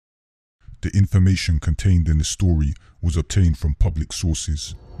the information contained in the story was obtained from public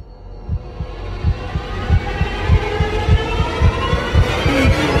sources.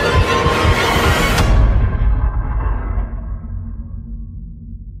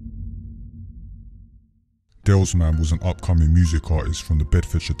 Delzman was an upcoming music artist from the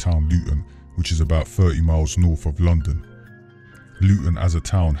Bedfordshire town Luton, which is about 30 miles north of London. Luton as a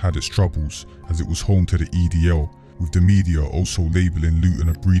town had its troubles, as it was home to the EDL, with the media also labelling Luton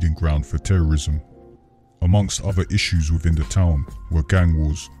a breeding ground for terrorism. Amongst other issues within the town were gang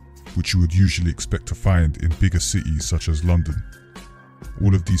wars, which you would usually expect to find in bigger cities such as London.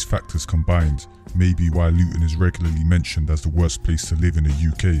 All of these factors combined may be why Luton is regularly mentioned as the worst place to live in the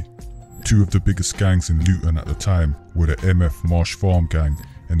UK. Two of the biggest gangs in Luton at the time were the MF Marsh Farm gang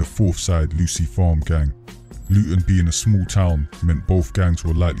and the Forthside Lucy Farm gang. Luton being a small town meant both gangs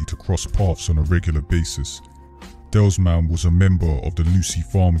were likely to cross paths on a regular basis. Delzman was a member of the Lucy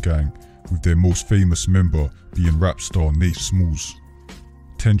Farm gang, with their most famous member being rap star Nate Smalls.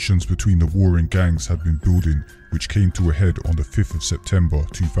 Tensions between the warring gangs had been building, which came to a head on the 5th of September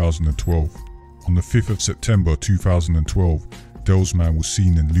 2012. On the 5th of September 2012, Delzman was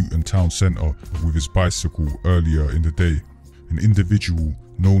seen in Luton town centre with his bicycle earlier in the day. An individual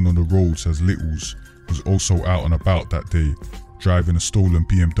known on the roads as Littles was also out and about that day, driving a stolen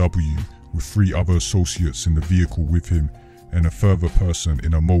BMW with 3 other associates in the vehicle with him and a further person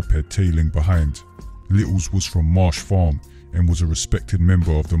in a moped tailing behind. Littles was from Marsh Farm and was a respected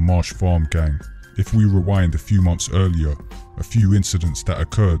member of the Marsh Farm gang. If we rewind a few months earlier, a few incidents that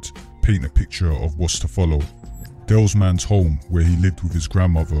occurred paint a picture of what's to follow. Delzman's home, where he lived with his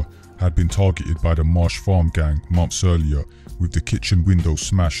grandmother, had been targeted by the Marsh Farm gang months earlier, with the kitchen window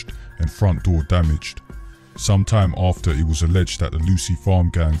smashed and front door damaged. Sometime after, it was alleged that the Lucy Farm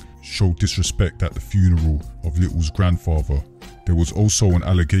gang showed disrespect at the funeral of Little's grandfather. There was also an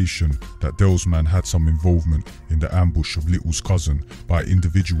allegation that Delzman had some involvement in the ambush of Little's cousin by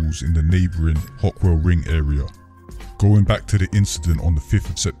individuals in the neighbouring Hockwell Ring area. Going back to the incident on the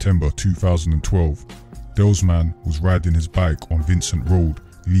 5th of September 2012, Delzman was riding his bike on Vincent Road,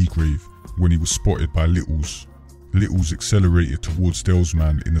 Leagrave, when he was spotted by Littles. Littles accelerated towards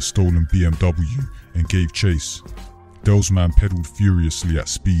Delzman in a stolen BMW and gave chase. Delzman pedalled furiously at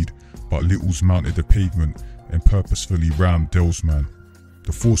speed, but Littles mounted the pavement and purposefully rammed Delzman.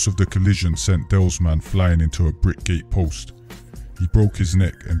 The force of the collision sent Delzman flying into a brick gate post. He broke his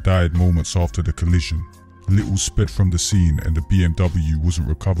neck and died moments after the collision. Littles sped from the scene and the BMW wasn't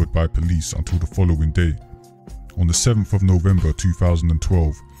recovered by police until the following day. On the 7th of November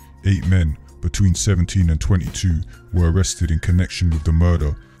 2012, 8 men between 17 and 22 were arrested in connection with the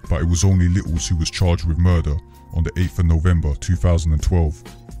murder, but it was only Littles who was charged with murder on the 8th of November 2012.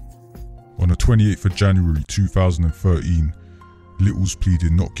 On the 28th of January 2013, Littles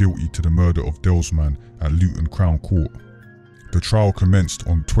pleaded not guilty to the murder of Delzman at Luton Crown Court. The trial commenced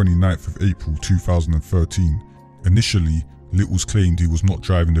on 29th of April 2013. Initially, Littles claimed he was not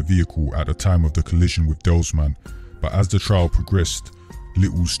driving the vehicle at the time of the collision with Delzman, but as the trial progressed,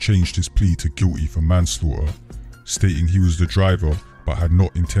 Littles changed his plea to guilty for manslaughter, stating he was the driver but had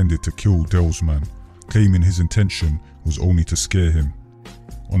not intended to kill Delzman, claiming his intention was only to scare him.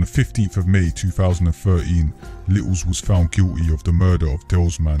 On the 15th of May 2013, Littles was found guilty of the murder of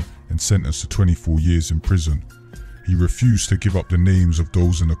Delzman and sentenced to 24 years in prison. He refused to give up the names of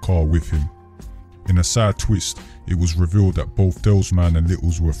those in the car with him. In a sad twist, it was revealed that both Delzman and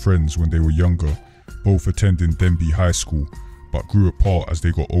Littles were friends when they were younger, both attending Denby High School, but grew apart as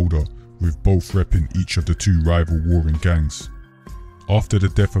they got older, with both repping each of the 2 rival warring gangs. After the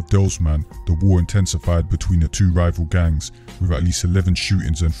death of Delzman, the war intensified between the 2 rival gangs, with at least 11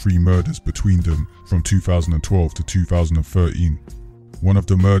 shootings and 3 murders between them from 2012 to 2013. One of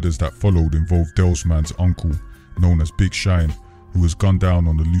the murders that followed involved Delzman's uncle, known as Big Shine, who was gunned down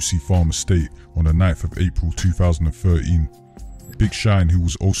on the Lucy Farm estate on the 9th of April 2013. Big Shine, who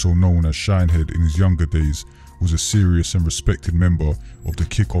was also known as Shinehead in his younger days, was a serious and respected member of the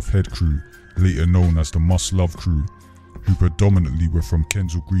Kick-Off Head crew, later known as the Must Love crew, who predominantly were from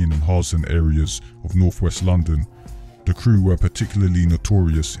Kensal Green and Harsden areas of northwest London. The crew were particularly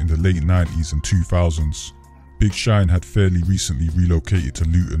notorious in the late 90s and 2000s. Big Shine had fairly recently relocated to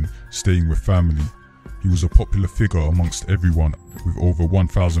Luton, staying with family. He was a popular figure amongst everyone, with over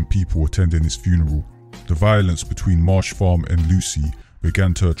 1,000 people attending his funeral. The violence between Marsh Farm and Lucy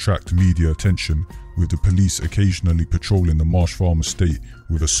began to attract media attention, with the police occasionally patrolling the Marsh Farm estate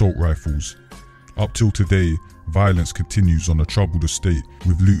with assault rifles. Up till today, violence continues on the troubled estate,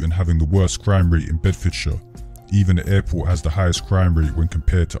 with Luton having the worst crime rate in Bedfordshire. Even the airport has the highest crime rate when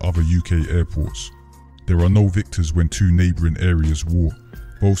compared to other UK airports. There are no victors when 2 neighbouring areas war.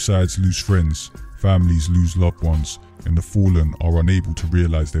 Both sides lose friends, families lose loved ones, and the fallen are unable to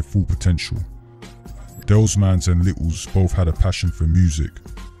realise their full potential. Delzman and Littles both had a passion for music.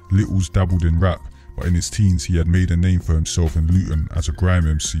 Littles dabbled in rap, but in his teens he had made a name for himself in Luton as a grime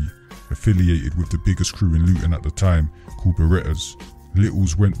MC, affiliated with the biggest crew in Luton at the time, called Berettas.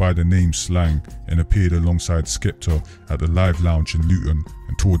 Littles went by the name Slang and appeared alongside Skepta at the Live Lounge in Luton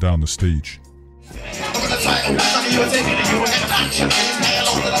and tore down the stage.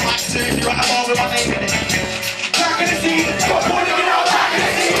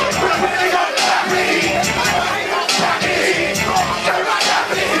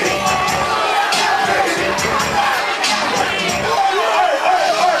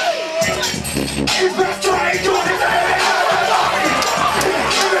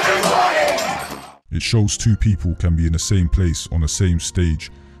 It shows two people can be in the same place on the same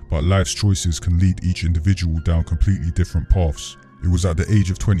stage, but life's choices can lead each individual down completely different paths. It was at the age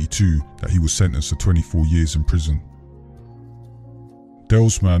of 22 that he was sentenced to 24 years in prison.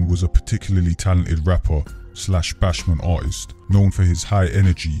 Delzman was a particularly talented rapper slash bashment artist, known for his high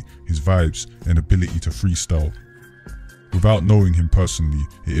energy, his vibes, and ability to freestyle. Without knowing him personally,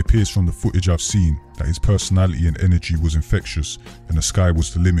 it appears from the footage I've seen that his personality and energy was infectious, and the sky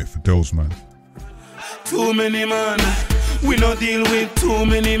was the limit for Delzman. Too many man, we no deal with too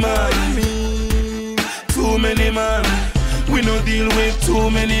many man. Too many man, we no deal with too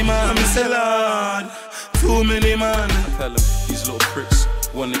many man. Me say Lord, too many man. I tell them, these little pricks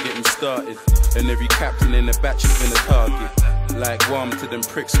wanna get me started, and every captain in the batch has been a target. Like warm to them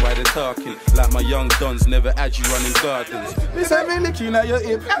pricks while they're talking. Like my young dons never had you running gardens. Me say me licking at your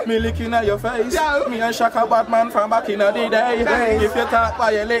hip, me licking at your face. Me and Shaka Batman from back in the day. If you talk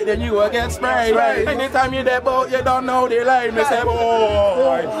violate, then you will get sprayed. Anytime you there boat, you don't know the line. Me say,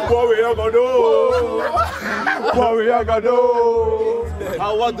 boy, what we are gonna do? What we are gonna do?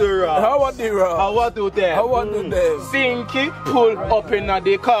 How what do rap? How what do rap? How what do them? How what do them? Sinky pull up in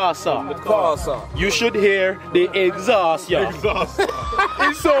the casa. The casa. You should hear the exhaust, yeah.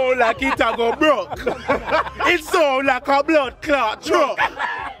 It sound like it a go broke. It sound like a blood clot truck.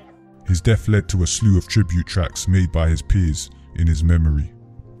 His death led to a slew of tribute tracks made by his peers in his memory.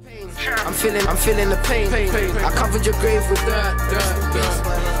 I'm feeling the pain. I covered your grave with dirt.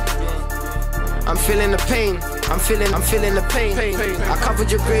 I'm feeling the pain. I'm feeling the pain. I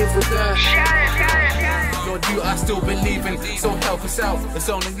covered your grave with dirt. Lord, you I still believe in, so help us out. It's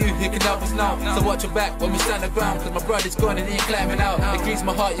only you who can help us now. So watch your back when we stand the ground, cause my brother's gone and he ain't climbing out. It grieves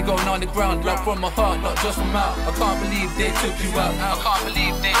my heart, you're going on the ground. Love from my heart, not just from out. I can't believe they took you out. I can't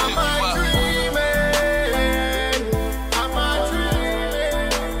believe they took you out. Am I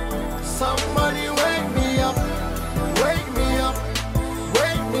dreaming? Somebody wake me up. Wake me up.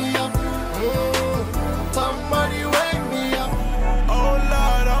 Wake me up. Somebody wake me up. Oh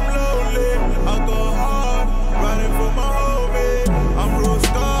Lord, I'm lonely. I go hard, running for my homie. I'm real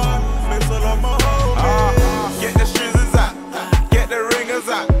scarred, miss all of my homies. Get the shoes out, get the ringers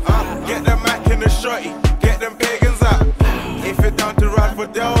out, get the Mac in the shorty, get them pagans out. If you're down to ride for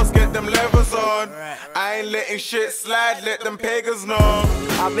Dells, get them levers on. I ain't letting shit slide, let them pagans know.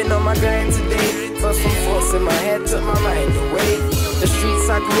 I've been on my grind today, first from force in my head, took my mind away. The streets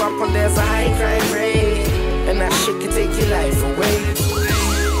I grew up on, there's a high crime rate, and that shit can take your life away.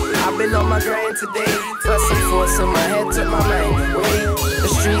 I've been on my grind today, first and force in my head, took my mind away. The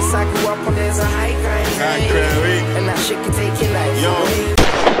streets I grew up on, there's a high crime rate, and that shit can take your life away.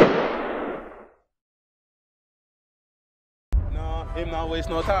 No, him not waste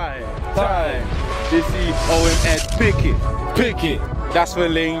no time. You see how him head pick it. That's for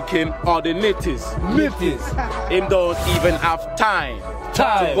linking all the nitties. Him don't even have time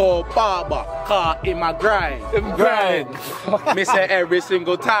to go barber, car in my grind. Me say every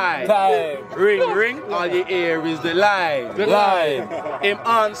single time. Ring, all you hear is the line. Him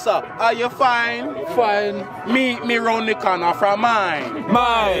answer, are you fine? Meet me round the corner from mine.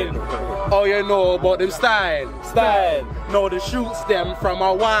 All you know about them style. Know the shoots them from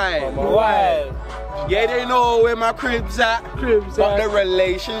a while. Yeah, they know where my crib's at, but the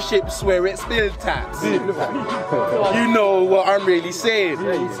relationship's where it's built at. You know what I'm really saying.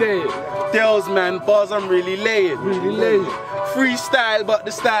 Delzman bars, I'm really laying. Freestyle, but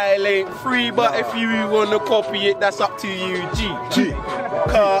the style ain't free. But if you wanna copy it, that's up to you, G.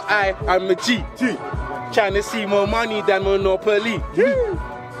 Cause I'm a G. Trying to see more money than Monopoly.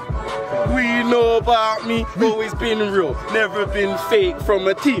 We know about me, always been real, never been fake from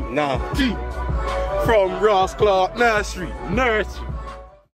a team. From Ross Clark Nursery.